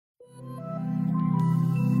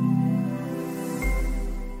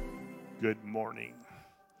Good morning.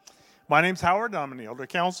 My name's Howard. I'm in the Elder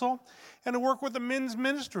Council, and I work with the men's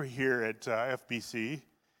ministry here at FBC,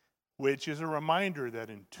 which is a reminder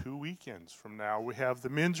that in 2 weekends from now, we have the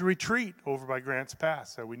men's retreat over by Grants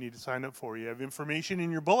Pass that we need to sign up for. You have information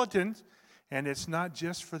in your bulletins, and it's not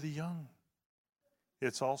just for the young.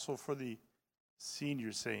 It's also for the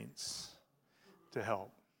senior saints to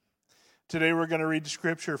help. Today we're going to read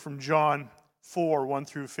scripture from John 4, 1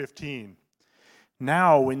 through 15.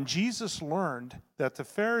 Now, when Jesus learned that the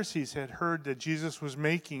Pharisees had heard that Jesus was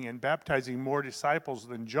making and baptizing more disciples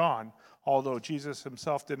than John, although Jesus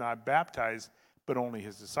himself did not baptize, but only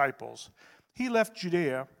his disciples, he left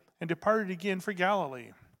Judea and departed again for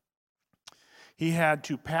Galilee. He had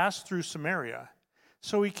to pass through Samaria,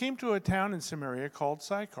 so he came to a town in Samaria called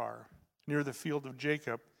Sychar, near the field of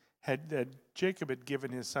Jacob that Jacob had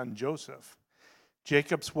given his son Joseph.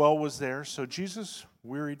 Jacob's well was there, so Jesus,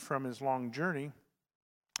 wearied from his long journey,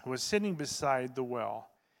 was sitting beside the well.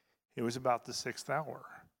 It was about the 6th hour.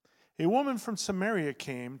 A woman from Samaria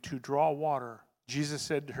came to draw water. Jesus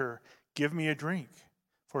said to her, "Give me a drink,"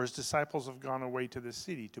 for his disciples have gone away to the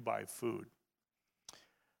city to buy food.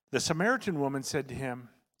 The Samaritan woman said to him,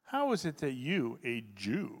 "How is it that you, a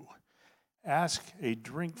Jew, ask a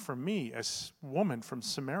drink from me, a woman from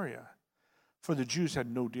Samaria?" For the Jews had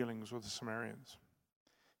no dealings with the Samaritans.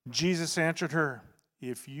 Jesus answered her,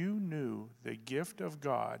 "If you knew the gift of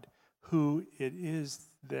God, who it is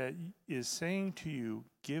that is saying to you,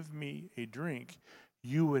 'Give me a drink,'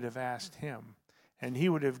 you would have asked him, and he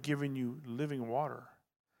would have given you living water."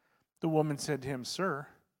 The woman said to him, "Sir,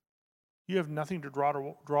 you have nothing to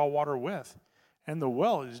draw water with, and the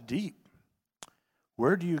well is deep.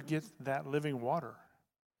 Where do you get that living water?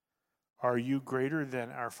 Are you greater than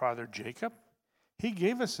our father Jacob? He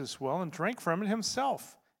gave us this well and drank from it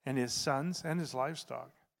himself, and his sons and his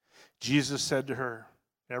livestock." Jesus said to her,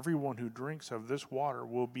 "Everyone who drinks of this water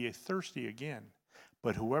will be thirsty again,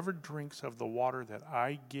 but whoever drinks of the water that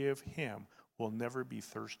I give him will never be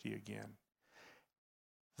thirsty again.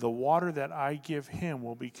 The water that I give him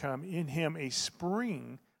will become in him a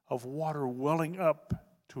spring of water welling up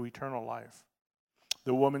to eternal life."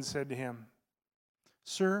 The woman said to him,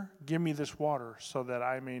 "Sir, give me this water so that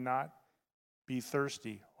I may not be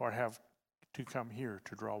thirsty or have to come here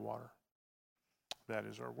to draw water." That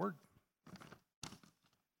is our word.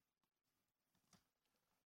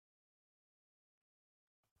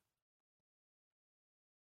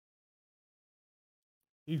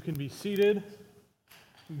 You can be seated.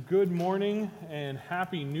 Good morning and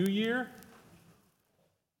Happy New Year.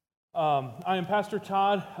 I am Pastor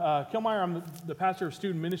Todd Kilmeyer. I'm the pastor of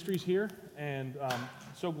student ministries here, and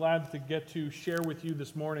so glad to get to share with you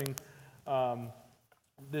this morning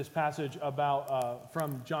this passage about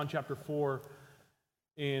from John chapter 4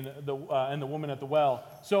 and the woman at the well.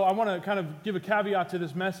 So I want to kind of give a caveat to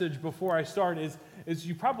this message before I start. Is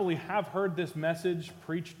you probably have heard this message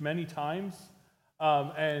preached many times,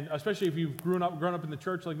 and especially if you've grown up in the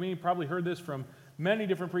church like me, you probably heard this from many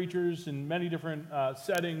different preachers in many different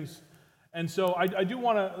settings. And so I do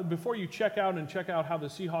want to, before you check out how the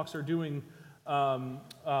Seahawks are doing,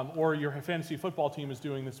 or your fantasy football team is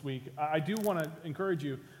doing this week, I do want to encourage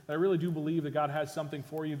you that I really do believe that God has something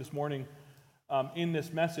for you this morning in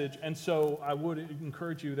this message. And so I would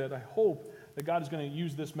encourage you that I hope that God is going to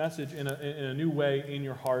use this message in a new way in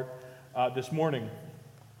your heart this morning.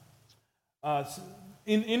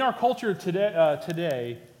 In our culture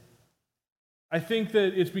today, I think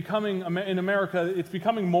that it's becoming, in America, it's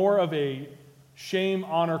becoming more of a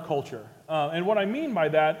shame-honor culture. And what I mean by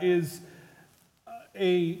that is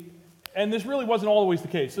and this really wasn't always the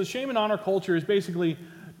case. So shame and honor culture is basically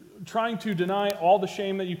trying to deny all the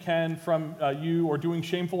shame that you can from you, or doing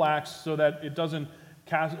shameful acts so that it doesn't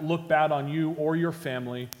look bad on you or your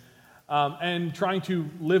family, and trying to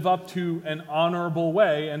live up to an honorable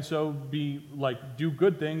way, and so do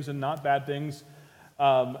good things and not bad things.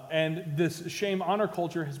 And this shame-honor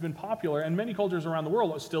culture has been popular, and many cultures around the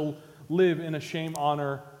world still live in a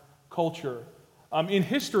shame-honor culture. In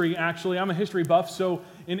history, actually, I'm a history buff, so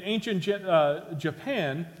in ancient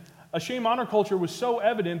Japan, a shame-honor culture was so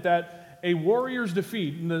evident that a warrior's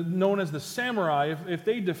defeat, known as the samurai, if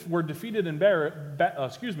they were defeated in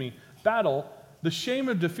battle, the shame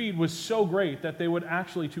of defeat was so great that they would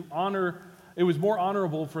actually, it was more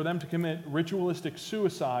honorable for them to commit ritualistic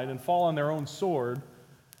suicide and fall on their own sword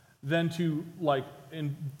than to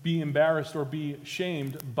be embarrassed or be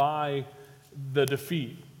shamed by the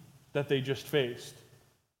defeat that they just faced.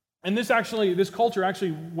 And this culture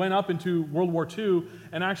actually went up into World War II,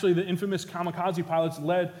 and actually the infamous kamikaze pilots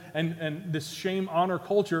led, and this shame-honor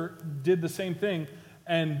culture did the same thing,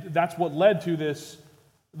 and that's what led to this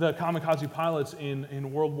the kamikaze pilots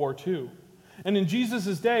in World War II. And in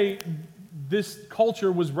Jesus' day, this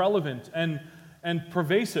culture was relevant and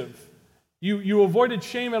pervasive. You avoided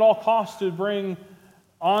shame at all costs to bring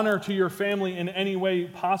honor to your family in any way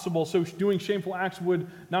possible. So doing shameful acts would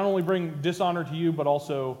not only bring dishonor to you, but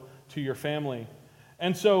also to your family.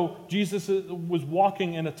 And so Jesus was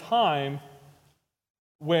walking in a time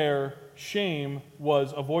where shame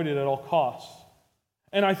was avoided at all costs.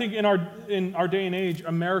 And I think in our day and age,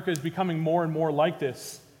 America is becoming more and more like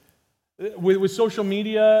this. With social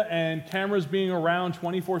media and cameras being around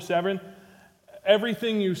 24/7,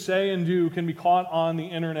 everything you say and do can be caught on the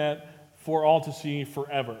internet for all to see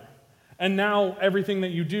forever. And now everything that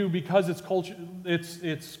you do, because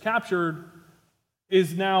it's captured,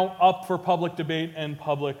 is now up for public debate and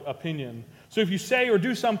public opinion. So if you say or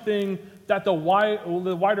do something that the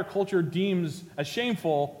wider culture deems as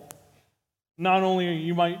shameful, not only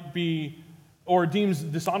you might be, or deems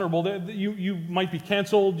dishonorable, you might be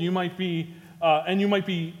canceled, you might be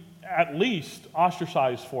at least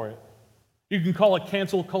ostracized for it. You can call it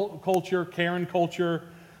cancel culture, Karen culture,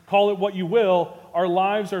 call it what you will. Our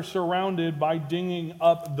lives are surrounded by dinging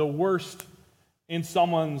up the worst in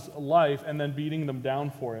someone's life and then beating them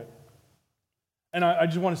down for it. And I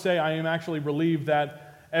just want to say I am actually relieved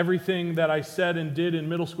that everything that I said and did in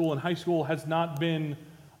middle school and high school has not been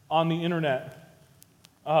on the internet.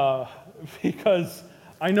 Because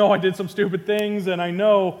I know I did some stupid things and I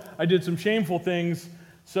know I did some shameful things.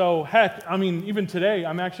 So heck, I mean, even today,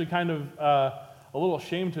 I'm actually kind of a little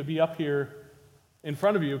ashamed to be up here in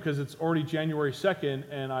front of you because it's already January 2nd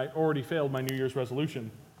and I already failed my New Year's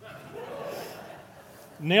resolution.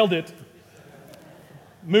 Nailed it.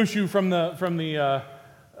 Mushu from the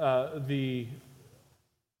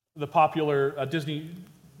popular Disney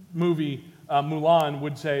movie Mulan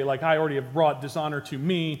would say, like, I already have brought dishonor to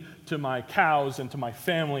me, to my cows, and to my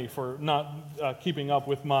family for not keeping up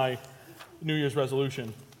with my New Year's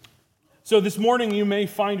resolution. So this morning you may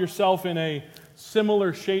find yourself in a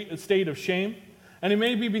similar state of shame, and it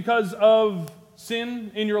may be because of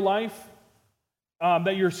sin in your life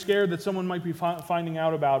that you're scared that someone might be finding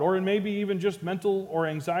out about, or it may be even just mental or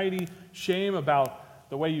anxiety shame about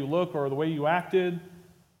the way you look or the way you acted,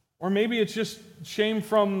 or maybe it's just shame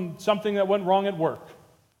from something that went wrong at work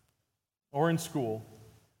or in school.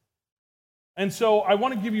 And so I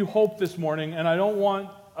want to give you hope this morning, and I don't want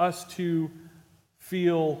us to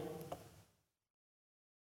feel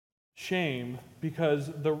shame,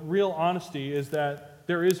 because the real honesty is that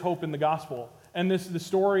there is hope in the gospel. And the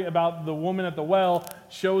story about the woman at the well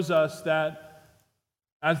shows us that,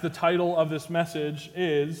 as the title of this message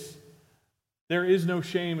is, there is no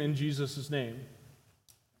shame in Jesus' name.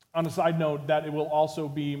 On a side note, that it will also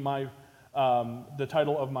be the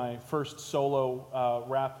title of my first solo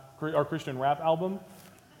rap or Christian rap album.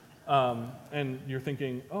 And you're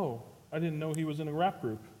thinking, oh, I didn't know he was in a rap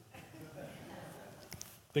group.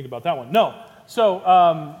 Think about that one. No.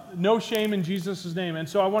 So, no shame in Jesus' name. And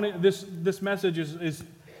so I want this message is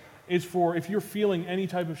for if you're feeling any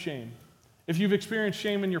type of shame, if you've experienced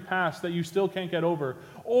shame in your past that you still can't get over,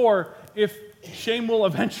 or if shame will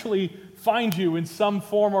eventually find you in some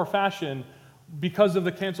form or fashion because of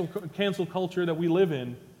the cancel culture that we live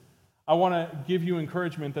in, I want to give you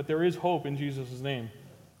encouragement that there is hope in Jesus' name.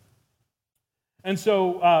 And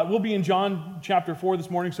so we'll be in John chapter 4 this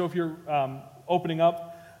morning, so if you're opening up,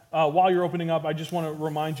 while you're opening up, I just want to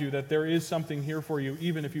remind you that there is something here for you,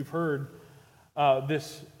 even if you've heard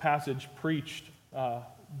this passage preached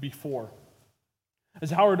before. As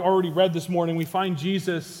Howard already read this morning, we find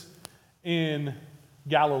Jesus in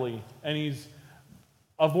Galilee, and he's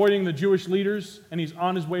avoiding the Jewish leaders, and he's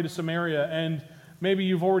on his way to Samaria. And maybe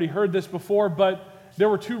you've already heard this before, but there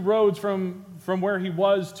were two roads from where he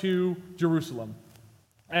was to Jerusalem.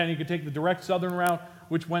 And he could take the direct southern route,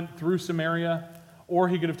 which went through Samaria, or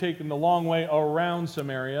he could have taken the long way around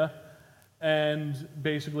Samaria and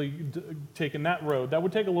basically taken that road. That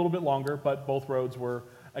would take a little bit longer, but both roads were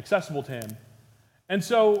accessible to him. And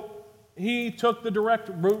so he took the direct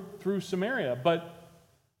route through Samaria. But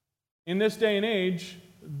in this day and age,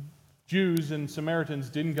 Jews and Samaritans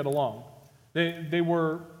didn't get along. They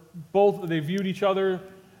viewed each other.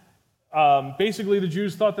 Basically, the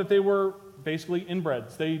Jews thought that they were basically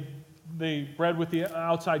inbreds. They bred with the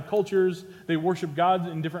outside cultures. They worship God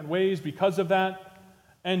in different ways because of that.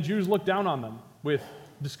 And Jews looked down on them with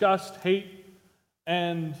disgust, hate,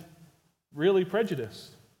 and really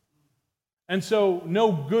prejudice. And so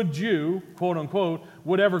no good Jew, quote unquote,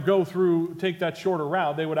 would ever take that shorter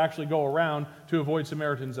route. They would actually go around to avoid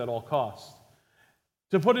Samaritans at all costs.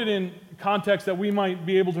 To put it in context that we might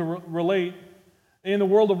be able to relate, In the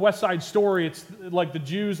world of West Side Story, it's like the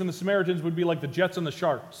Jews and the Samaritans would be like the Jets and the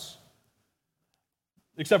Sharks.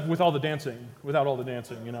 Except with all the dancing, without all the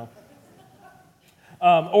dancing, you know.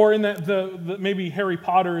 Or in the maybe Harry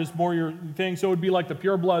Potter is more your thing, so it would be like the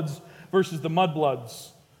purebloods versus the mudbloods.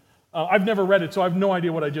 I've never read it, so I have no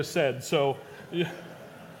idea what I just said. So,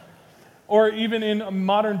 or even in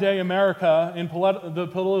modern day America, in the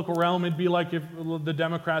political realm, it'd be like if the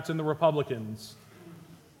Democrats and the Republicans.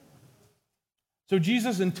 So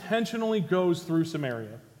Jesus intentionally goes through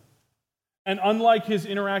Samaria. And unlike his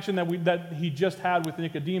interaction that he just had with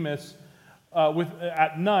Nicodemus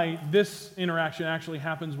at night, this interaction actually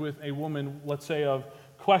happens with a woman, let's say, of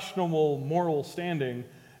questionable moral standing,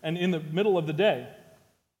 and in the middle of the day.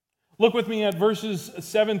 Look with me at verses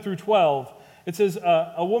 7 through 12. It says,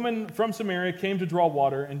 a woman from Samaria came to draw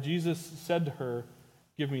water, and Jesus said to her,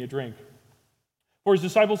 "Give me a drink." For his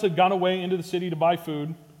disciples had gone away into the city to buy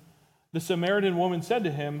food. The Samaritan woman said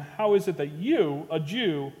to him, "How is it that you, a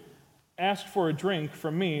Jew, asked for a drink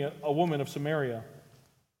from me, a woman of Samaria?"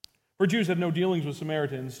 For Jews had no dealings with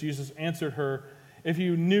Samaritans. Jesus answered her, "If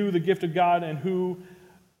you knew the gift of God and who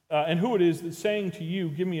it is that's saying to you,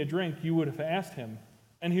 'Give me a drink,' you would have asked him,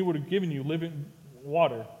 and he would have given you living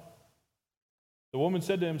water." The woman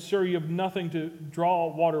said to him, "Sir, you have nothing to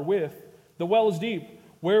draw water with. The well is deep.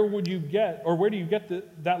 Where do you get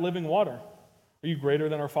that living water? Are you greater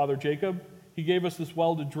than our father Jacob? He gave us this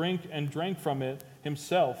well to drink and drank from it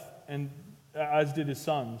himself, and as did his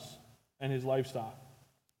sons and his livestock."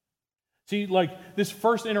 See, like, this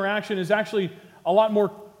first interaction is actually a lot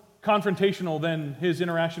more confrontational than his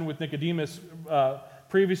interaction with Nicodemus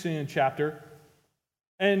previously in the chapter.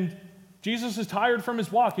 And Jesus is tired from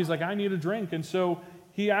his walk. He's like, "I need a drink." And so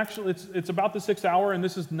he actually, it's about the 6th hour, and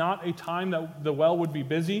this is not a time that the well would be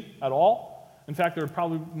busy at all. In fact,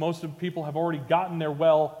 most of the people have already gotten their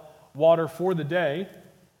well water for the day.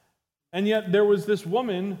 And yet there was this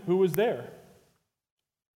woman who was there.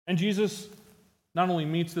 And Jesus not only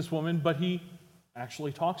meets this woman, but he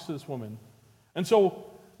actually talks to this woman. And so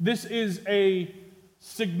this is a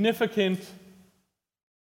significant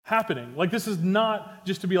happening. Like, this is not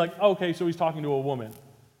just to be like, oh, okay, so he's talking to a woman.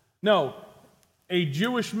 No, a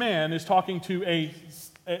Jewish man is talking to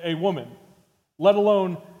a woman, let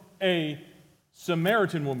alone a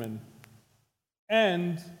Samaritan woman.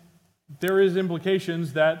 And there is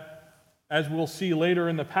implications that, as we'll see later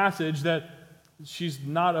in the passage, that she's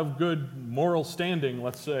not of good moral standing,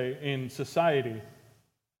 let's say, in society.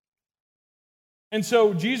 And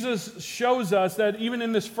so Jesus shows us that even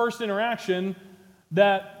in this first interaction,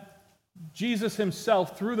 that Jesus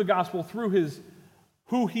himself, through the gospel, through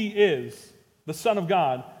who he is, the Son of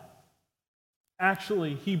God,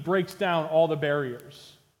 actually, he breaks down all the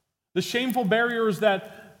barriers. The shameful barriers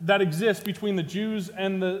that exist between the Jews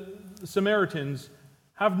and the Samaritans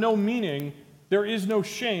have no meaning. There is no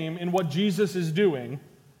shame in what Jesus is doing.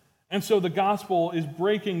 And so the gospel is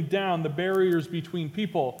breaking down the barriers between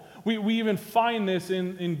people. We even find this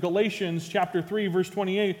in Galatians chapter 3, verse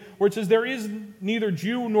 28, where it says, "There is neither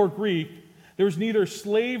Jew nor Greek, there is neither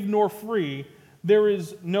slave nor free, there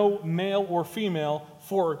is no male or female,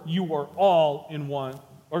 for you are all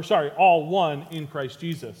one in Christ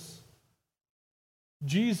Jesus."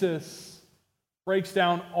 Jesus breaks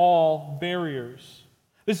down all barriers.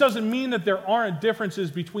 This doesn't mean that there aren't differences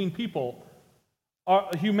between people.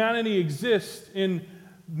 Humanity exists in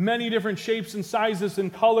many different shapes and sizes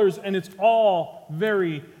and colors, and it's all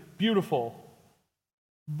very beautiful.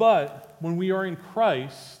 But when we are in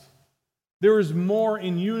Christ, there is more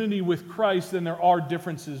in unity with Christ than there are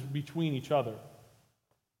differences between each other.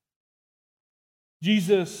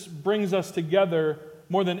 Jesus brings us together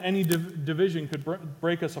more than any division could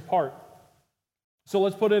break us apart. So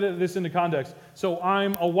let's put this into context. So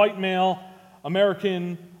I'm a white male,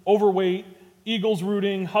 American, overweight, Eagles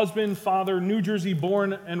rooting, husband, father, New Jersey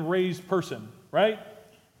born and raised person, right?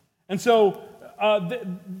 And so,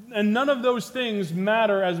 and none of those things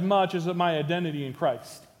matter as much as my identity in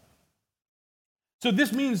Christ. So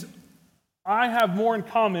this means I have more in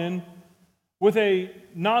common with a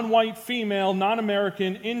non-white female,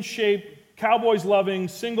 non-American, in shape, Cowboys-loving,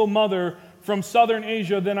 single mother from Southern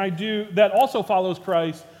Asia than I do, that also follows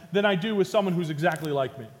Christ, than I do with someone who's exactly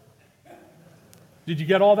like me. Did you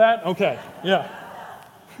get all that? Okay, yeah.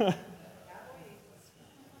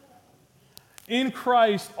 In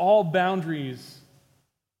Christ, all boundaries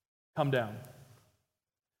come down.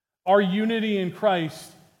 Our unity in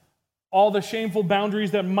Christ, all the shameful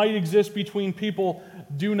boundaries that might exist between people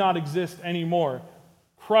do not exist anymore.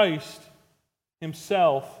 Christ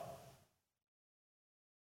himself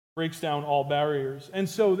breaks down all barriers. And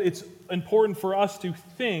so it's important for us to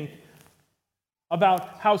think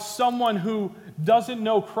about how someone who doesn't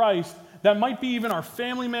know Christ, that might be even our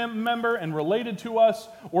family member and related to us,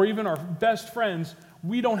 or even our best friends,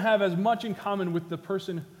 we don't have as much in common with the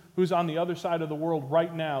person who's on the other side of the world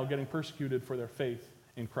right now getting persecuted for their faith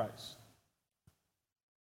in Christ.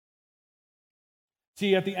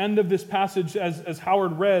 See, at the end of this passage, as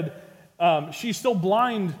Howard read, she's still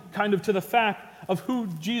blind kind of to the fact of who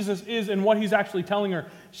Jesus is and what he's actually telling her.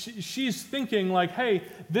 She's thinking like, hey,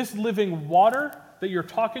 this living water that you're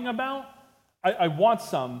talking about, I want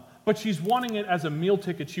some, but she's wanting it as a meal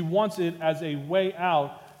ticket. She wants it as a way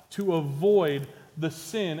out to avoid the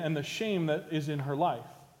sin and the shame that is in her life.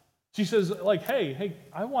 She says like, hey,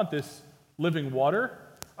 I want this living water.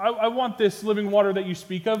 I want this living water that you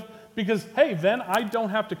speak of because, hey, then I don't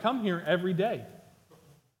have to come here every day.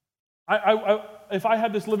 If I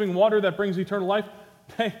had this living water that brings eternal life,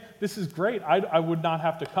 hey, this is great. I would not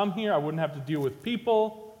have to come here. I wouldn't have to deal with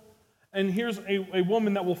people. And here's a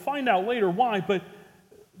woman that we'll find out later why, but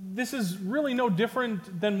this is really no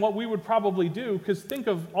different than what we would probably do, because think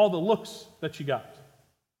of all the looks that she got.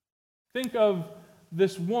 Think of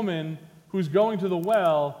this woman who's going to the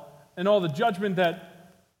well and all the judgment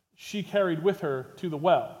that she carried with her to the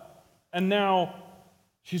well. And now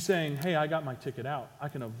she's saying, hey, I got my ticket out. I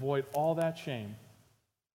can avoid all that shame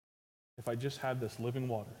if I just had this living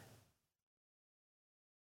water.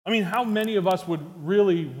 I mean, how many of us would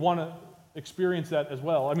really want to experience that as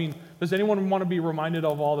well? I mean, does anyone want to be reminded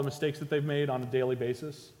of all the mistakes that they've made on a daily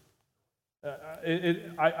basis?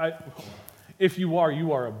 If you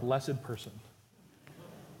are a blessed person.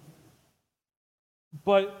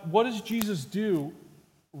 But what does Jesus do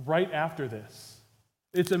right after this?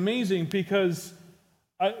 It's amazing because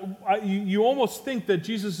you almost think that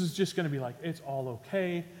Jesus is just going to be like, it's all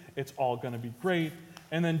okay, it's all going to be great.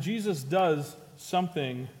 And then Jesus does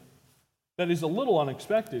something that is a little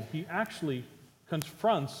unexpected. He actually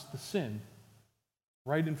confronts the sin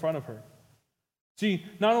right in front of her. See,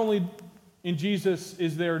 not only in Jesus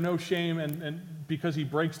is there no shame and because he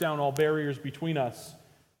breaks down all barriers between us,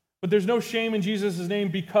 but there's no shame in Jesus' name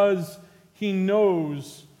because he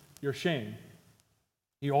knows your shame.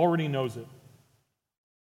 He already knows it.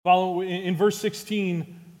 In verse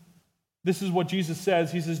 16, this is what Jesus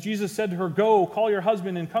says. He says, Jesus said to her, go, call your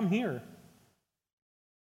husband and come here.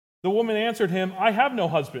 The woman answered him, I have no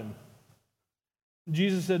husband.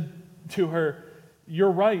 Jesus said to her,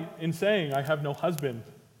 you're right in saying I have no husband.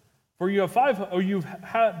 For you've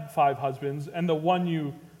had 5 husbands, and the one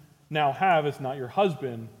you now have is not your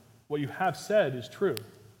husband. What you have said is true.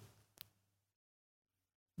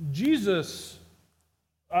 Jesus,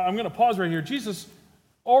 I'm going to pause right here. Jesus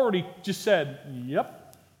already just said,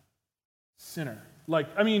 yep, sinner.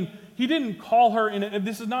 He didn't call her in.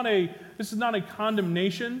 This is not a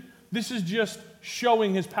condemnation. This is just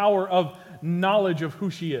showing his power of knowledge of who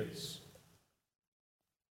she is.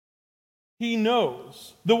 He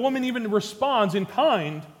knows. The woman even responds in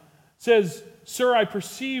kind, says, sir, I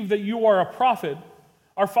perceive that you are a prophet.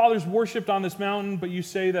 Our fathers worshipped on this mountain, but you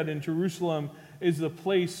say that in Jerusalem is the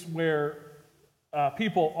place where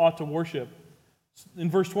people ought to worship. In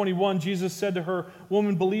verse 21, Jesus said to her,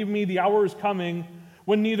 woman, believe me, the hour is coming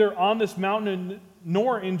when neither on this mountain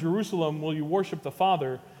nor in Jerusalem will you worship the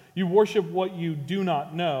Father. You worship what you do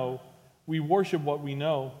not know. We worship what we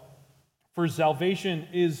know. For salvation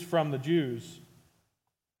is from the Jews.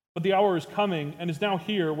 But the hour is coming and is now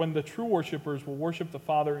here when the true worshipers will worship the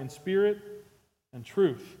Father in spirit and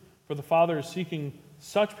truth. For the Father is seeking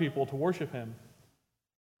such people to worship him.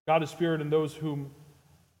 God is spirit, and those who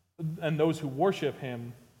worship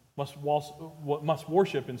him must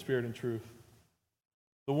worship in spirit and truth.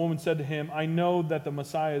 The woman said to him, I know that the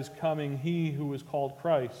Messiah is coming, he who is called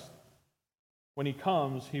Christ. When he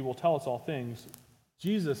comes, he will tell us all things.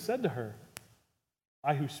 Jesus said to her,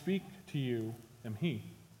 I who speak to you am he.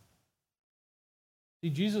 See,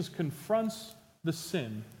 Jesus confronts the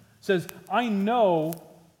sin, says, I know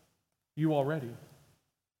you already.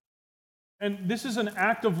 And this is an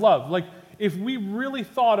act of love. If we really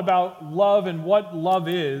thought about love and what love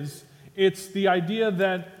is, it's the idea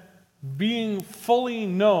that being fully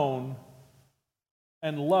known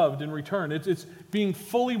and loved in return. It's being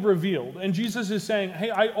fully revealed. And Jesus is saying, hey,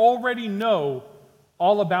 I already know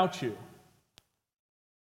all about you.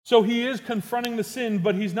 So he is confronting the sin,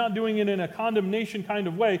 but he's not doing it in a condemnation kind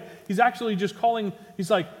of way. He's actually just he's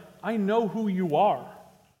like, I know who you are.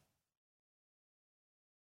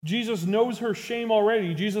 Jesus knows her shame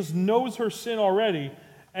already. Jesus knows her sin already,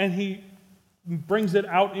 and he brings it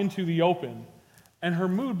out into the open. And her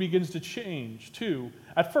mood begins to change, too.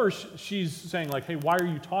 At first, she's saying, hey, why are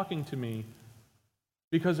you talking to me?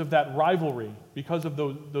 because of that rivalry, because of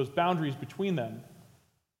those boundaries between them.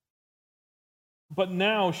 But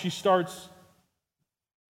now she starts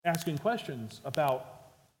asking questions about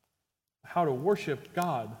how to worship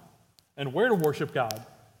God and where to worship God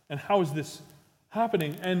and how is this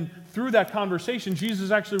happening. And through that conversation,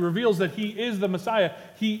 Jesus actually reveals that he is the Messiah,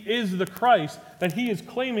 he is the Christ, that he is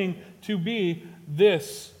claiming to be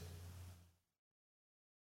this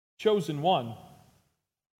chosen one.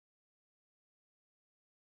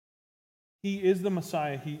 He is the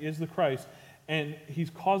Messiah, he is the Christ, and he's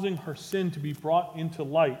causing her sin to be brought into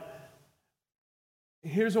light.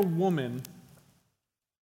 Here's a woman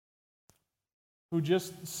who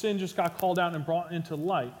sin just got called out and brought into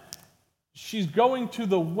light. She's going to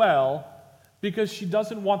the well because she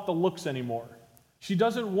doesn't want the looks anymore. She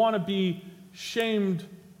doesn't want to be shamed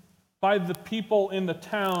by the people in the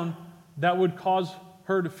town that would cause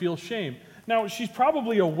her to feel shame. Now, she's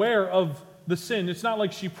probably aware of the sin. It's not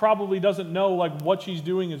like she probably doesn't know what she's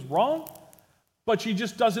doing is wrong, but she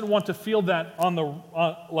just doesn't want to feel that on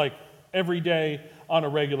the every day on a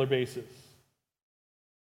regular basis.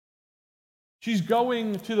 She's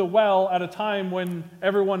going to the well at a time when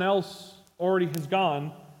everyone else already has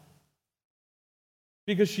gone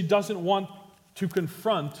because she doesn't want to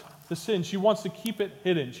confront the sin. She wants to keep it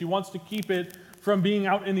hidden. She wants to keep it from being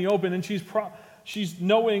out in the open, and she's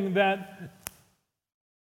knowing that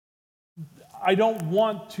I don't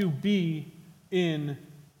want to be in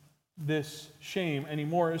this shame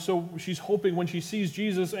anymore. So she's hoping when she sees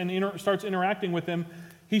Jesus and starts interacting with him,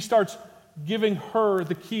 he starts giving her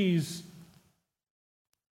the keys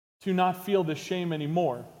to not feel this shame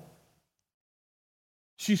anymore.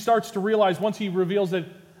 She starts to realize once he reveals that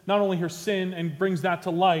not only her sin and brings that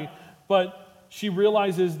to light, but she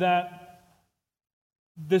realizes that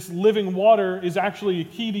this living water is actually a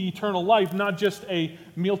key to eternal life, not just a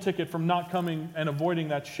meal ticket from not coming and avoiding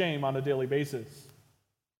that shame on a daily basis.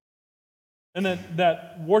 And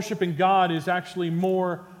that worshiping God is actually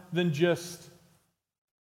more than just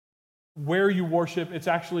where you worship. It's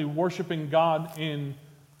actually worshiping God in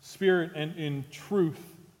spirit and in truth,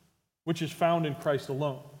 which is found in Christ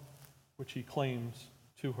alone, which he claims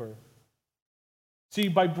to her. See,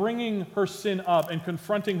 by bringing her sin up and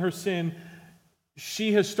confronting her sin,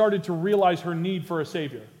 she has started to realize her need for a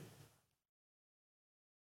Savior.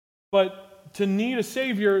 But to need a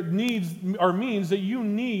Savior means that you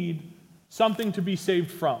need something to be saved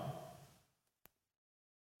from.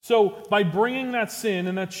 So by bringing that sin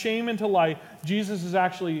and that shame into light, Jesus is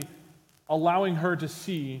actually allowing her to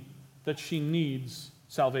see that she needs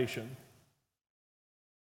salvation.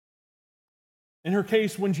 In her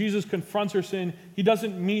case, when Jesus confronts her sin, he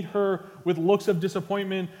doesn't meet her with looks of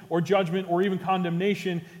disappointment or judgment or even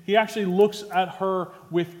condemnation. He actually looks at her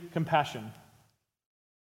with compassion.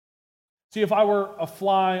 See, if I were a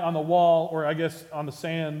fly on the wall, or I guess on the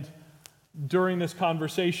sand during this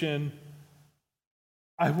conversation,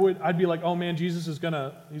 I'd be like, oh man, Jesus is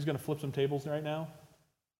he's gonna flip some tables right now.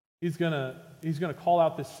 He's gonna call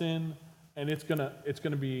out this sin, and it's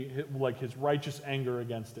gonna be like his righteous anger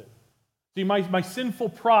against it. See, my sinful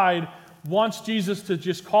pride wants Jesus to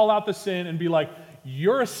just call out the sin and be like,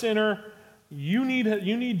 you're a sinner, you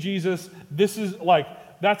need Jesus, that's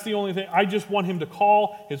the only thing. I just want him to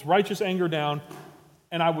call his righteous anger down,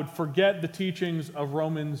 and I would forget the teachings of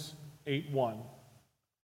Romans 8:1.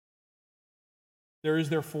 There is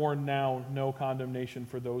therefore now no condemnation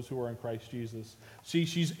for those who are in Christ Jesus. See,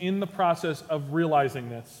 she's in the process of realizing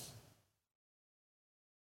this.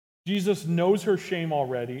 Jesus knows her shame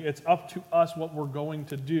already. It's up to us what we're going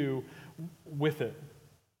to do with it.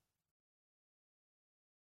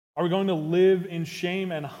 Are we going to live in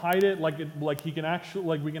shame and hide it like we can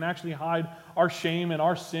actually hide our shame and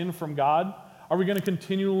our sin from God? Are we going to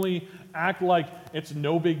continually act like it's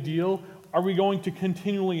no big deal? Are we going to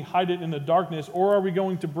continually hide it in the darkness, or are we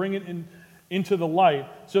going to bring it into the light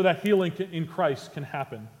so that healing in Christ can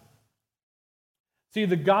happen? See,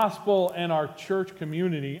 the gospel and our church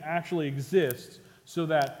community actually exists so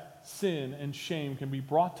that sin and shame can be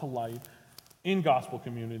brought to light in gospel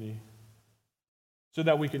community, so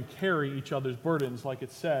that we can carry each other's burdens, like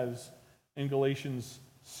it says in Galatians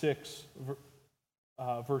 6,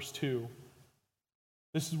 verse 2.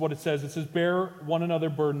 This is what it says. It says, bear one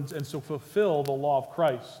another's burdens and so fulfill the law of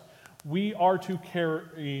Christ. We are to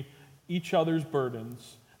carry each other's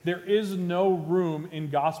burdens. There is no room in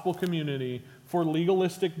gospel community for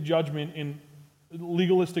legalistic judgment.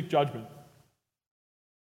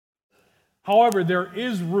 However, there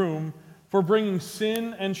is room for bringing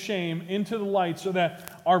sin and shame into the light so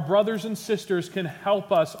that our brothers and sisters can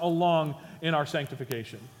help us along in our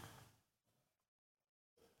sanctification.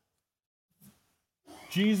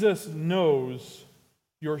 Jesus knows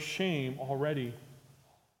your shame already.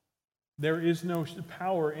 There is no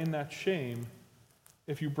power in that shame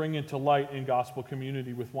if you bring it to light in gospel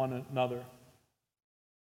community with one another.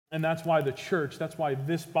 And that's why the church, that's why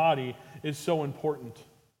this body is so important,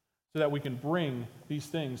 so that we can bring these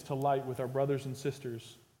things to light with our brothers and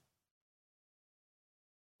sisters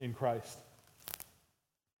in Christ.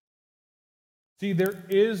 See, there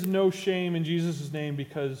is no shame in Jesus' name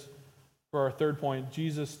because, for our third point,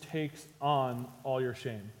 Jesus takes on all your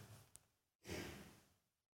shame.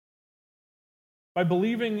 By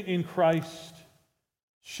believing in Christ,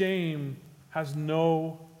 shame has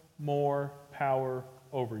no more power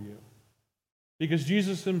over you. Because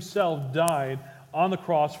Jesus himself died on the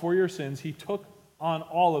cross for your sins. He took on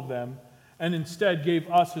all of them and instead gave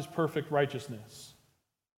us his perfect righteousness.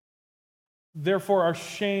 Therefore, our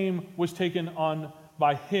shame was taken on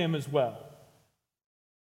by him as well.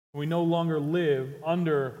 We no longer live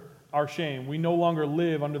under our shame. We no longer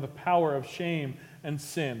live under the power of shame and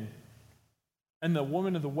sin. And the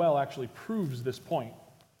woman of the well actually proves this point.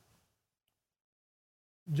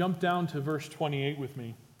 Jump down to verse 28 with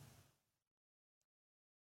me.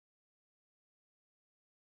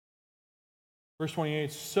 Verse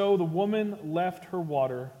 28, so the woman left her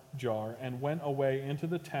water jar and went away into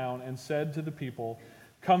the town and said to the people,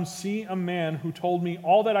 come see a man who told me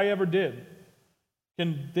all that I ever did.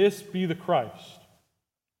 Can this be the Christ?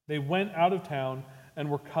 They went out of town and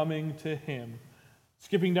were coming to him.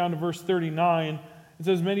 Skipping down to verse 39, it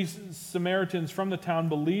says, many Samaritans from the town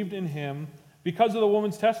believed in him because of the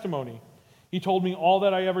woman's testimony. He told me all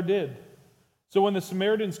that I ever did. So when the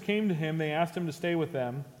Samaritans came to him, they asked him to stay with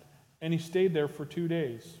them, and he stayed there for 2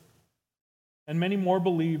 days. And many more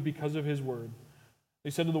believed because of his word. They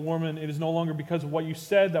said to the woman, it is no longer because of what you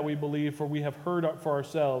said that we believe, for we have heard for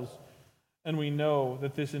ourselves, and we know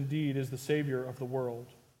that this indeed is the Savior of the world.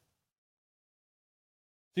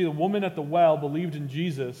 See, the woman at the well believed in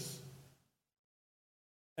Jesus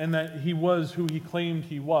and that he was who he claimed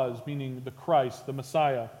he was, meaning the Christ, the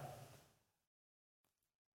Messiah,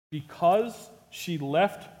 because she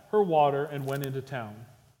left her water and went into town.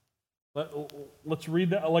 Let's read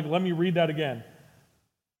that. Let me read that again.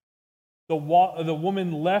 The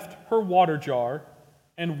woman left her water jar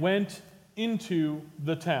and went into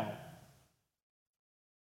the town.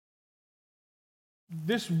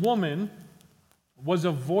 This woman was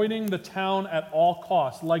avoiding the town at all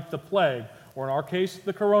costs, like the plague, or in our case,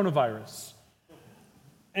 the coronavirus.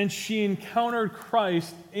 And she encountered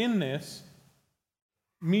Christ in this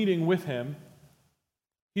meeting with him.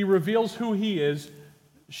 He reveals who he is.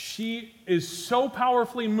 She is so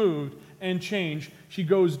powerfully moved and changed, she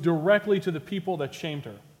goes directly to the people that shamed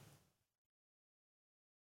her.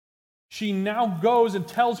 She now goes and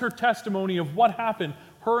tells her testimony of what happened.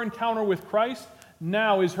 Her encounter with Christ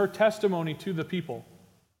now is her testimony to the people.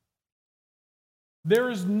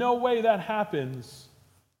 There is no way that happens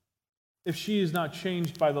if she is not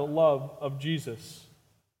changed by the love of Jesus.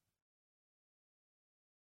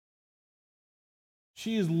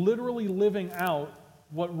 She is literally living out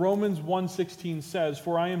what Romans 1:16 says,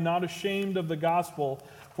 for I am not ashamed of the gospel,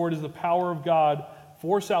 for it is the power of God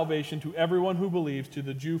for salvation to everyone who believes, to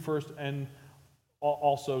the Jew first and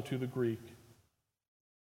also to the Greek.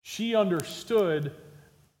 She understood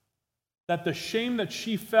that the shame that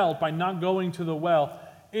she felt by not going to the well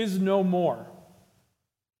is no more.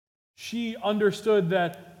 She understood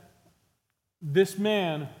that this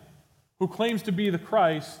man who claims to be the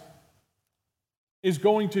Christ is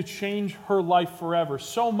going to change her life forever.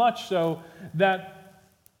 So much so that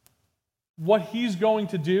what he's going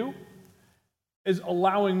to do is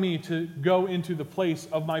allowing me to go into the place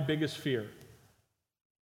of my biggest fear.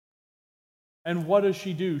 And what does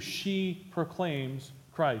she do? She proclaims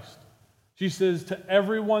Christ. She says to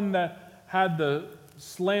everyone that had the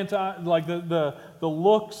slant eye, like the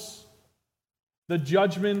looks, the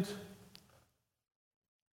judgment,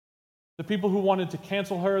 the people who wanted to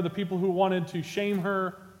cancel her, the people who wanted to shame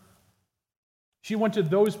her, she went to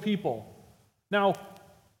those people. Now,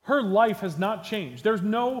 her life has not changed. There's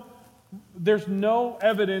no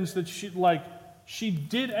evidence that she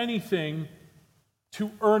did anything to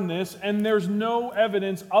earn this, and there's no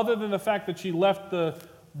evidence other than the fact that she left the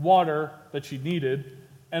water that she needed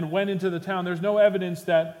and went into the town. There's no evidence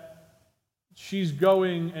that she's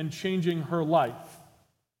going and changing her life.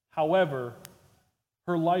 However,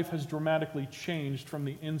 her life has dramatically changed from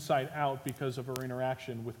the inside out because of her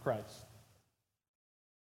interaction with Christ.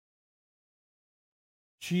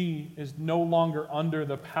 She is no longer under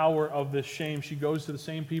the power of this shame. She goes to the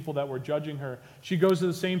same people that were judging her. She goes to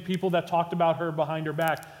the same people that talked about her behind her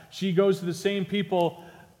back. She goes to the same people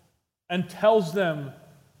and tells them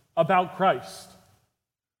about Christ.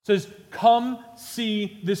 It says, come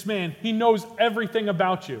see this man. He knows everything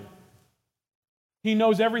about you. He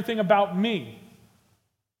knows everything about me.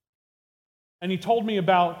 And he told me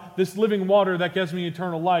about this living water that gives me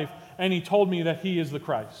eternal life, and he told me that he is the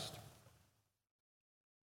Christ.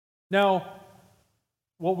 Now,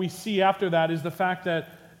 what we see after that is the fact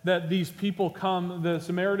that these people come, the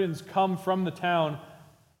Samaritans come from the town,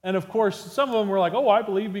 and of course, some of them were like, oh, I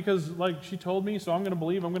believe because she told me, so I'm going to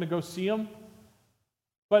believe, I'm going to go see him.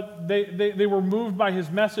 But they were moved by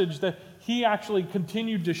his message that he actually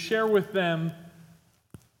continued to share with them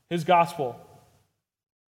his gospel.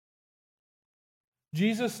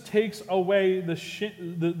 Jesus takes away the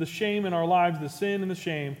shame in our lives, the sin and the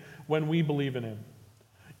shame, when we believe in him.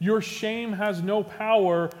 Your shame has no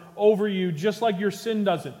power over you, just like your sin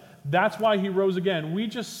doesn't. That's why he rose again. We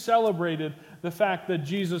just celebrated the fact that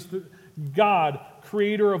Jesus, God,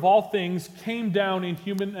 creator of all things, came down in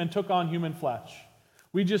human and took on human flesh.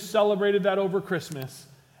 We just celebrated that over Christmas,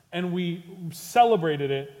 and we celebrated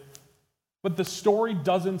it, but the story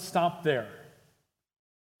doesn't stop there.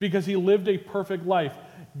 Because he lived a perfect life.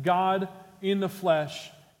 God in the flesh,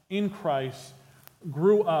 in Christ,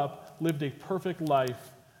 grew up, lived a perfect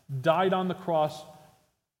life, died on the cross,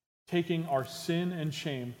 taking our sin and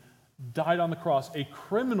shame, died on the cross, a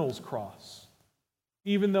criminal's cross,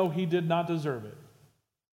 even though he did not deserve it.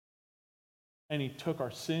 And he took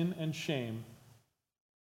our sin and shame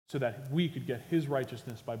so that we could get his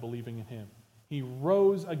righteousness by believing in him. He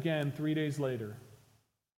rose again 3 days later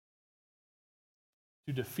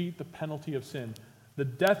to defeat the penalty of sin. The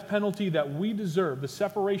death penalty that we deserve, the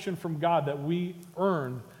separation from God that we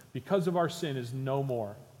earned because of our sin is no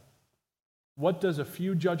more. What does a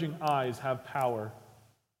few judging eyes have power?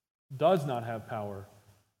 Does not have power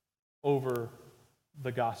over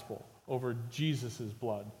the gospel, over Jesus'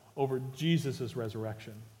 blood, over Jesus'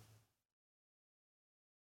 resurrection.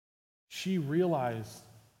 She realized,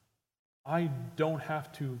 I don't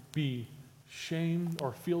have to be shamed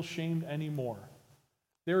or feel shamed anymore.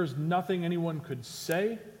 There is nothing anyone could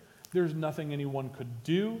say, there's nothing anyone could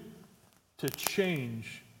do to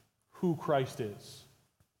change who Christ is.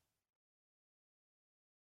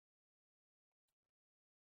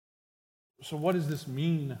 So what does this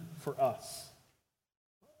mean for us?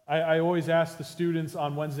 I always ask the students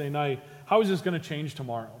on Wednesday night, how is this going to change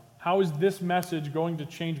tomorrow? How is this message going to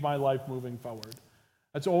change my life moving forward?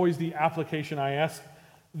 That's always the application I ask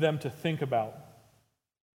them to think about.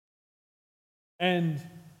 And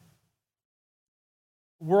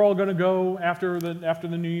we're all going to go after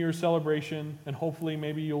the New Year's celebration, and hopefully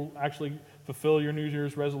maybe you'll actually fulfill your New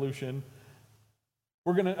Year's resolution.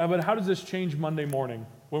 But how does this change Monday morning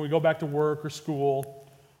when we go back to work or school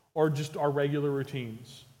or just our regular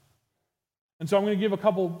routines? And so I'm going to give a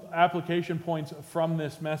couple application points from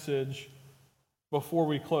this message before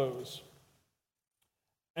we close.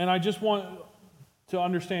 And I just want to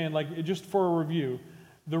understand, just for a review,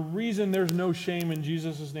 the reason there's no shame in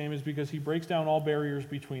Jesus' name is because he breaks down all barriers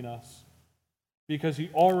between us. Because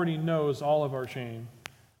he already knows all of our shame.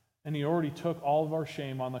 And he already took all of our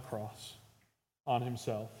shame on the cross, on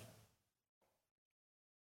himself.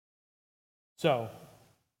 So,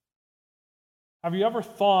 have you ever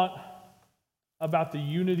thought about the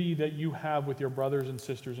unity that you have with your brothers and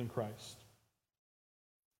sisters in Christ?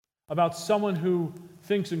 About someone who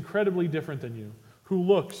thinks incredibly different than you, who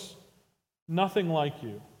looks nothing like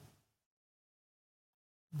you.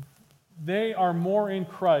 They are more in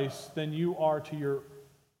Christ than you are to your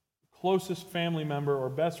closest family member or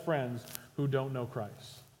best friends who don't know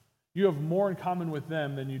Christ. You have more in common with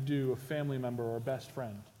them than you do a family member or a best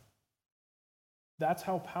friend. That's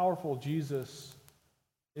how powerful Jesus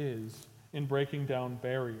is in breaking down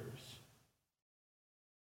barriers.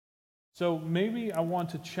 So maybe I want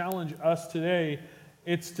to challenge us today.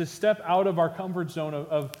 It's to step out of our comfort zone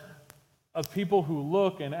of people who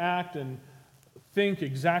look and act and think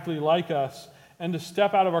exactly like us, and to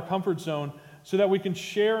step out of our comfort zone so that we can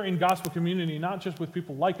share in gospel community, not just with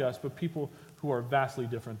people like us, but people who are vastly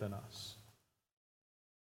different than us.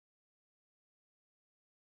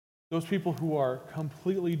 Those people who are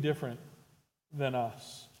completely different than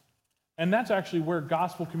us. And that's actually where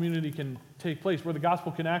gospel community can take place, where the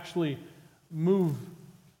gospel can actually move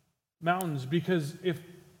mountains. Because if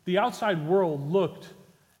the outside world looked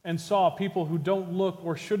and saw people who don't look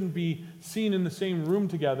or shouldn't be seen in the same room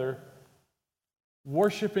together,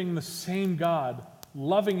 worshiping the same God,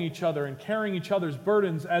 loving each other and carrying each other's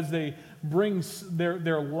burdens as they bring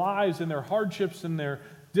their lives and their hardships and their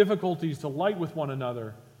difficulties to light with one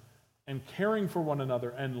another, and caring for one another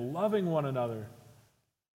and loving one another,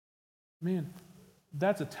 man,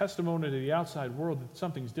 that's a testimony to the outside world that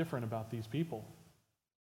something's different about these people.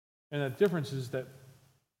 And that difference is that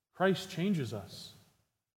Christ changes us.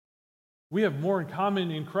 We have more in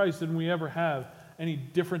common in Christ than we ever have any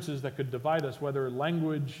differences that could divide us, whether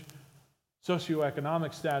language,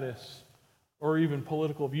 socioeconomic status, or even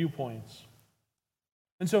political viewpoints.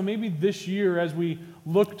 And so maybe this year, as we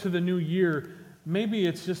look to the new year, maybe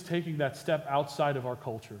it's just taking that step outside of our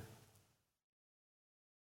culture.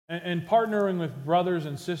 And partnering with brothers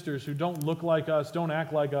and sisters who don't look like us, don't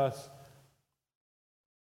act like us,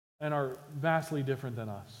 and are vastly different than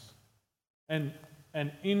us. And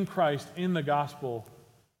in Christ, in the gospel,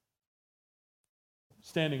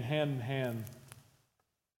 standing hand in hand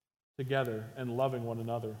together and loving one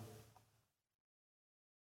another.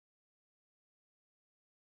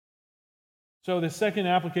 So the second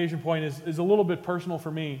application point is a little bit personal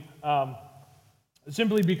for me,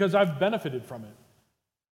 simply because I've benefited from it.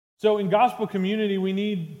 So in gospel community, we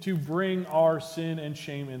need to bring our sin and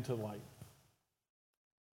shame into light.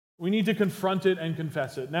 We need to confront it and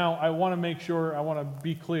confess it. Now, I want to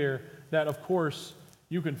be clear that, of course,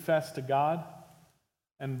 you confess to God,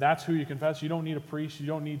 and that's who you confess. You don't need a priest. You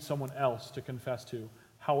don't need someone else to confess to.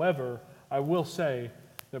 However, I will say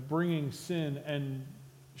that bringing sin and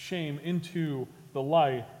shame into the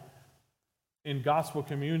light in gospel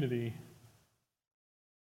community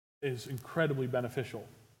is incredibly beneficial.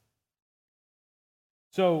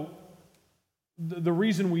 So the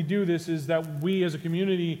reason we do this is that we as a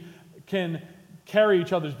community can carry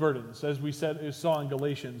each other's burdens, as we saw in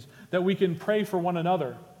Galatians, that we can pray for one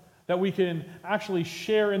another, that we can actually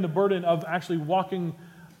share in the burden of actually walking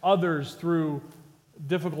others through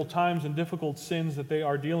difficult times and difficult sins that they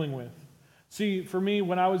are dealing with. See, for me,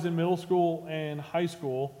 when I was in middle school and high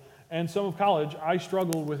school and some of college, I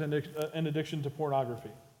struggled with an addiction to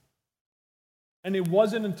pornography. And it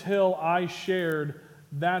wasn't until I shared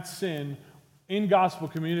that sin in gospel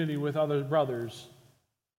community with other brothers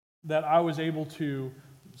that I was able to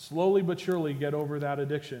slowly but surely get over that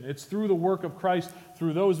addiction. It's through the work of Christ,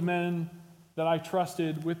 through those men that I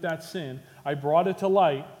trusted with that sin, I brought it to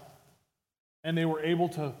light, and they were able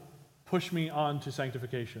to push me on to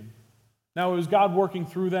sanctification. Now, it was God working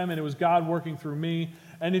through them, and it was God working through me,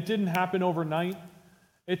 and it didn't happen overnight.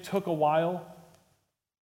 It took a while.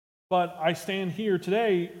 But I stand here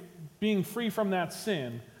today being free from that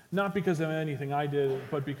sin, not because of anything I did,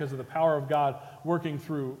 but because of the power of God working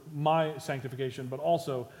through my sanctification, but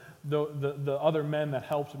also the other men that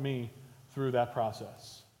helped me through that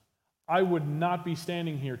process. I would not be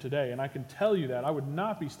standing here today, and I can tell you that, I would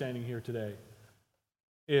not be standing here today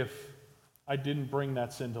if I didn't bring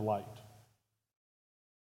that sin to light.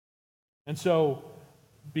 And so,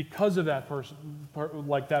 because of that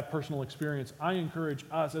personal experience, I encourage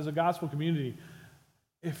us as a gospel community,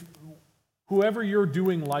 if whoever you're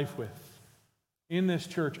doing life with in this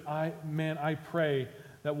church, I pray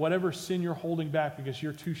that whatever sin you're holding back because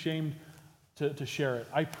you're too ashamed to share it,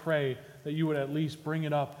 I pray that you would at least bring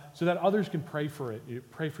it up so that others can pray for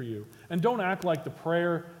you. And don't act like the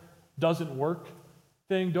prayer doesn't work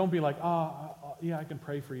thing. Don't be like, yeah, I can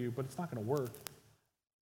pray for you, but it's not going to work.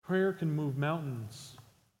 Prayer can move mountains.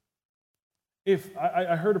 If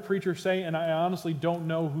I heard a preacher say, and I honestly don't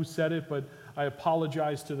know who said it, but I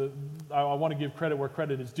apologize I want to give credit where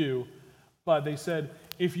credit is due, but they said,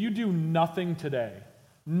 if you do nothing today,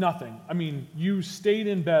 nothing, I mean, you stayed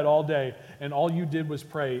in bed all day and all you did was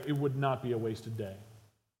pray, it would not be a wasted day.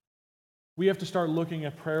 We have to start looking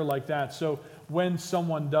at prayer like that, so when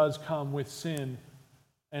someone does come with sin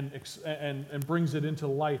and brings it into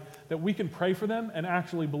light, that we can pray for them and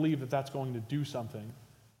actually believe that that's going to do something.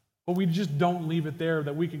 But we just don't leave it there,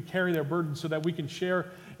 that we can carry their burden so that we can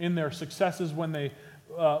share in their successes when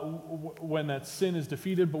that sin is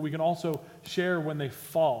defeated, but we can also share when they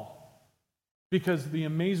fall. Because the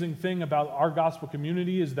amazing thing about our gospel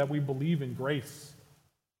community is that we believe in grace.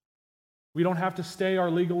 We don't have to stay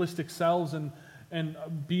our legalistic selves and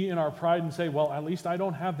be in our pride and say, well, at least I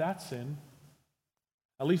don't have that sin.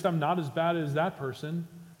 At least I'm not as bad as that person.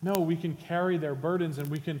 No, we can carry their burdens and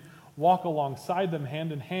we can walk alongside them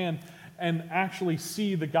hand in hand and actually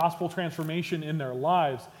see the gospel transformation in their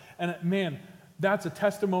lives. And man, that's a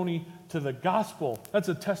testimony to the gospel. That's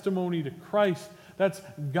a testimony to Christ. That's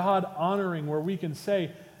God honoring, where we can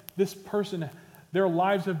say, this person, their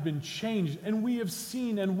lives have been changed, and we have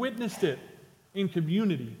seen and witnessed it in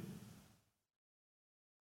community.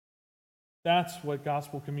 That's what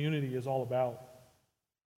gospel community is all about.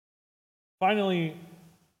 Finally,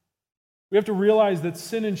 we have to realize that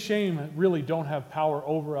sin and shame really don't have power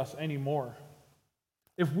over us anymore.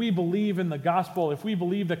 If we believe in the gospel, if we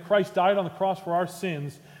believe that Christ died on the cross for our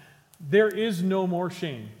sins, there is no more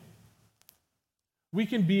shame. We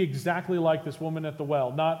can be exactly like this woman at the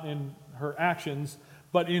well, not in her actions,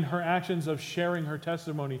 but in her actions of sharing her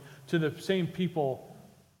testimony to the same people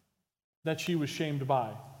that she was shamed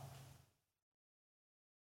by.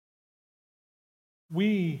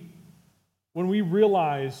 When we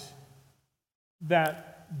realize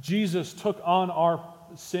that Jesus took on our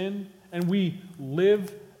sin and we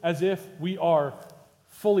live as if we are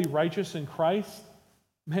fully righteous in Christ,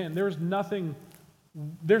 man, there's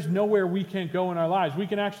nowhere we can't go in our lives. We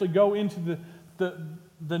can actually go into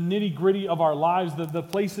the nitty-gritty of our lives, the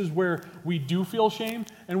places where we do feel shame,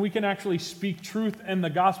 and we can actually speak truth and the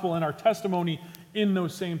gospel and our testimony in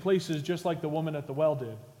those same places, just like the woman at the well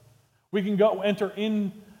did. We can go enter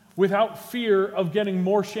in without fear of getting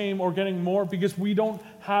more shame or getting more, because we don't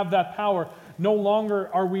have that power. No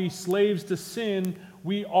longer are we slaves to sin.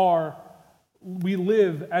 We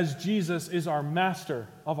live as Jesus is our master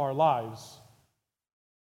of our lives.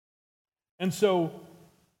 And so,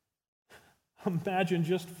 imagine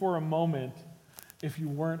just for a moment if you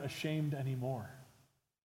weren't ashamed anymore.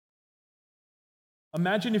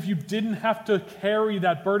 Imagine if you didn't have to carry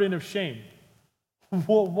that burden of shame.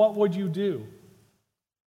 Well, what would you do?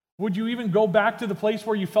 Would you even go back to the place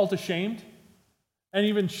where you felt ashamed and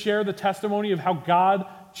even share the testimony of how God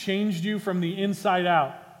changed you from the inside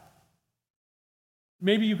out?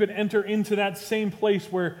 Maybe you could enter into that same place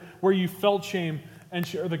where you felt shame and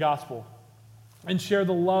share the gospel and share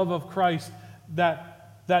the love of Christ,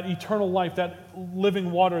 that eternal life, that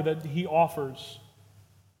living water that He offers.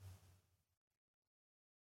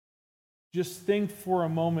 Just think for a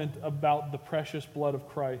moment about the precious blood of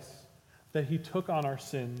Christ, that He took on our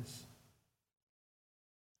sins.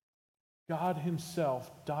 God Himself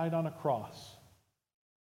died on a cross,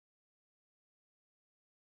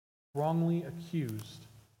 wrongly accused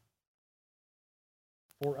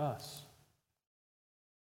for us.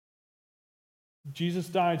 Jesus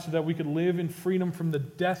died so that we could live in freedom from the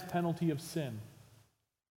death penalty of sin.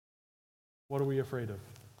 What are we afraid of?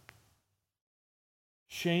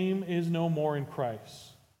 Shame is no more in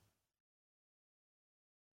Christ.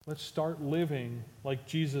 Let's start living like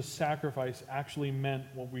Jesus' sacrifice actually meant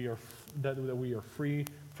that we are free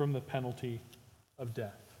from the penalty of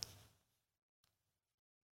death.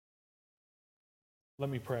 Let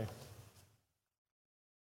me pray.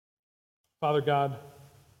 Father God,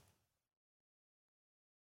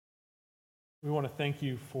 we want to thank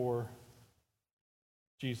You for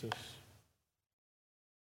Jesus.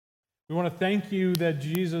 We want to thank You that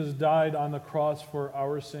Jesus died on the cross for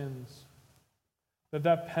our sins.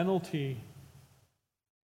 That penalty,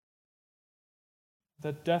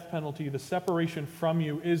 that death penalty, the separation from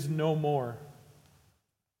You is no more,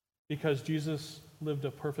 because Jesus lived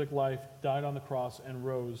a perfect life, died on the cross, and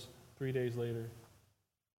rose 3 days later.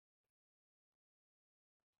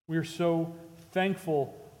 We are so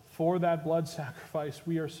thankful for that blood sacrifice.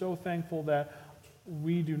 We are so thankful that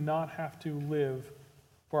we do not have to live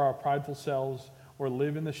for our prideful selves or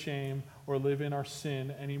live in the shame or live in our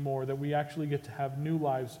sin anymore, that we actually get to have new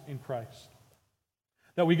lives in Christ.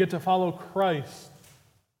 That we get to follow Christ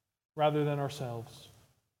rather than ourselves.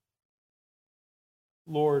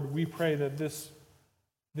 Lord, we pray that this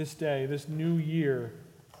day, this new year,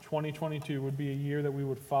 2022, would be a year that we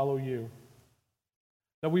would follow You.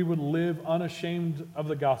 That we would live unashamed of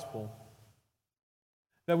the gospel.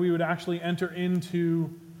 That we would actually enter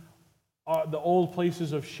into the old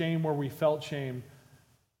places of shame where we felt shame,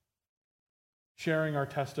 sharing our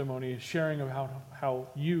testimony, sharing about how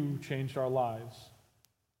You changed our lives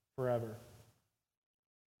forever.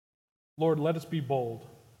 Lord, let us be bold.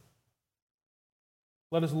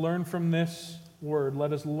 Let us learn from this word.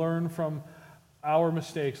 Let us learn from our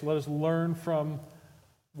mistakes. Let us learn from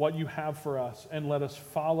what You have for us, and let us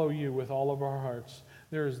follow You with all of our hearts.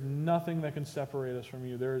 There is nothing that can separate us from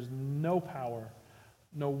You. There is no power,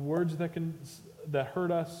 no words that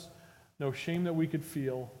hurt us, no shame that we could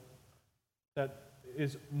feel that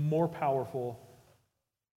is more powerful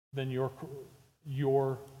than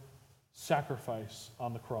your sacrifice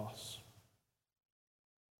on the cross.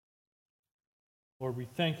 Lord, we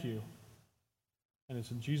thank You, and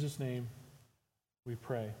it's in Jesus' name we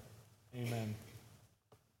pray. Amen.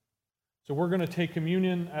 So we're going to take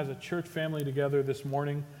communion as a church family together this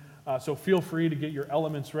morning. So feel free to get your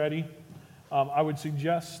elements ready. I would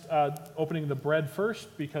suggest opening the bread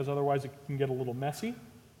first, because otherwise it can get a little messy.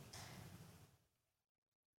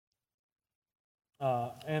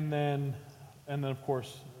 And then of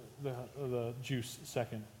course the juice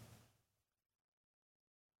second.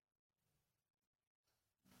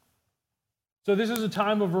 So this is a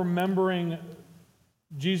time of remembering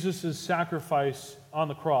Jesus' sacrifice on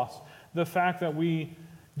the cross. the fact that we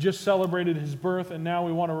just celebrated his birth and now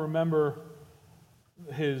we want to remember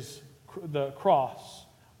the cross,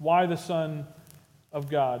 why the Son of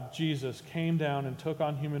God, Jesus, came down and took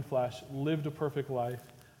on human flesh, lived a perfect life,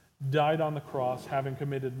 died on the cross, having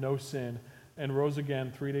committed no sin, and rose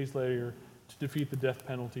again 3 days later to defeat the death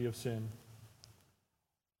penalty of sin.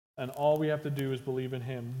 And all we have to do is believe in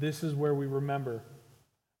him. This is where we remember.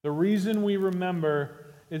 The reason we remember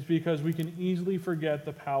is because we can easily forget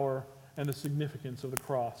the power and the significance of the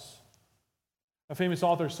cross. A famous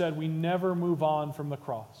author said, "We never move on from the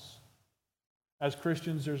cross." As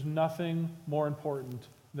Christians, there's nothing more important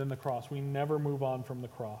than the cross. We never move on from the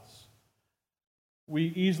cross. We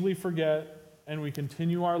easily forget and we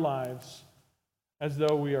continue our lives as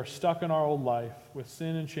though we are stuck in our old life with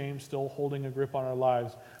sin and shame still holding a grip on our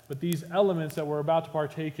lives. But these elements that we're about to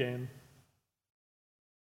partake in,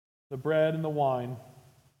 the bread and the wine,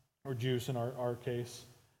 or juice in our case,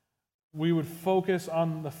 we would focus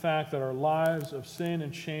on the fact that our lives of sin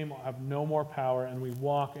and shame have no more power and we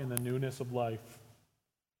walk in the newness of life.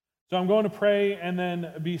 So I'm going to pray and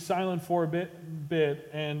then be silent for a bit,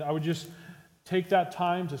 and I would just take that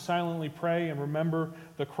time to silently pray and remember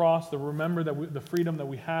the cross, the freedom that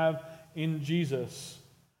we have in Jesus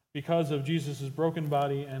because of Jesus' broken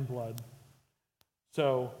body and blood.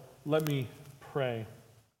 So let me pray.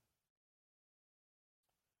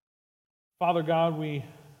 Father God, we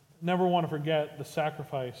never want to forget the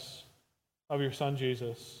sacrifice of your Son,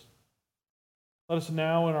 Jesus. Let us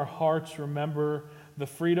now in our hearts remember the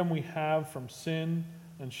freedom we have from sin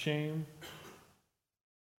and shame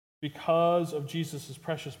because of Jesus'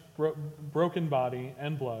 precious broken body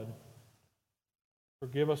and blood.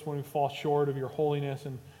 Forgive us when we fall short of your holiness,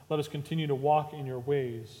 and let us continue to walk in your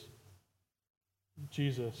ways.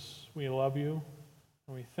 Jesus, we love you,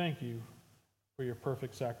 and we thank you for your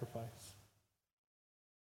perfect sacrifice.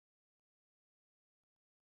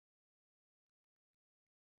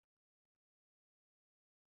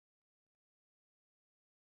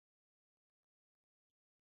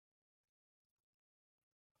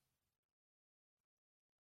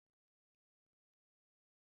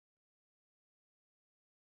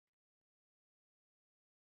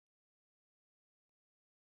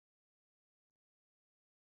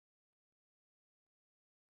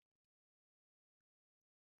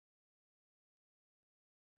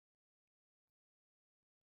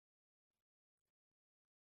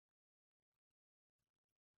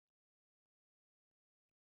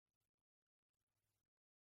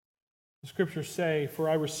 The scriptures say, "For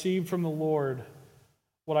I received from the Lord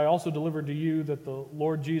what I also delivered to you, that the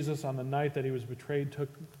Lord Jesus, on the night that he was betrayed, took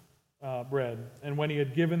bread. And when he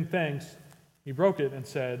had given thanks, he broke it and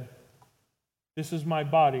said, 'This is my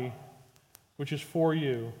body, which is for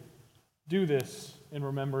you. Do this in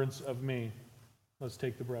remembrance of me.'" Let's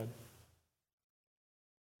take the bread.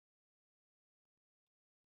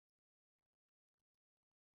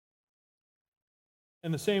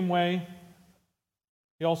 In the same way,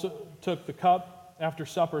 he also took the cup after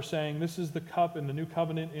supper, saying, "This is the cup in the new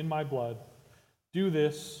covenant in my blood. Do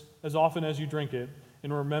this as often as you drink it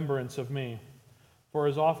in remembrance of me. For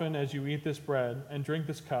as often as you eat this bread and drink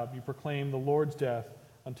this cup, you proclaim the Lord's death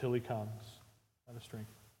until he comes." Let us drink.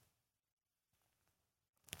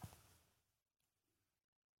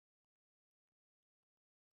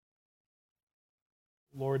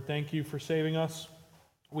 Lord, thank you for saving us.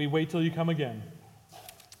 We wait till you come again.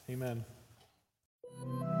 Amen.